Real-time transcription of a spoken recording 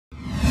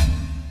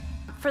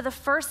For the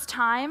first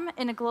time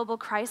in a global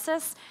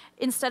crisis,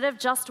 instead of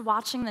just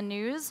watching the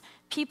news,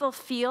 people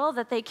feel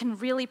that they can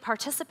really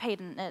participate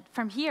in it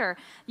from here.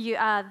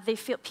 They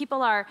feel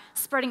people are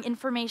spreading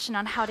information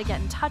on how to get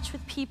in touch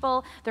with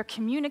people. They're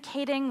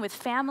communicating with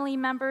family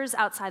members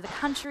outside the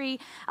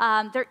country.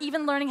 They're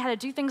even learning how to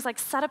do things like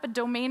set up a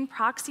domain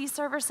proxy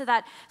server so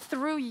that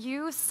through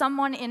you,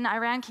 someone in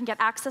Iran can get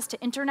access to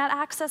internet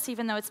access,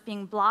 even though it's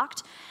being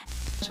blocked.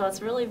 Well,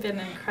 it's really been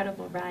an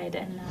incredible ride,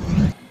 and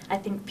I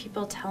think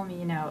people tell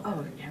me,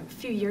 a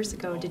few years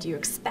ago, did you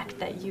expect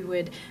that you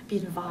would be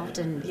involved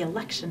in the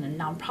election and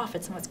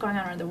nonprofits and what's going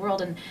on around the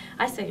world? And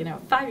I say,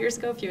 5 years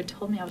ago, if you had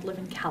told me I would live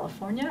in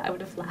California, I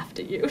would have laughed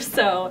at you.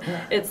 So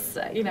it's,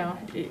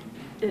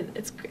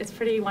 it's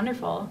pretty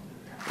wonderful.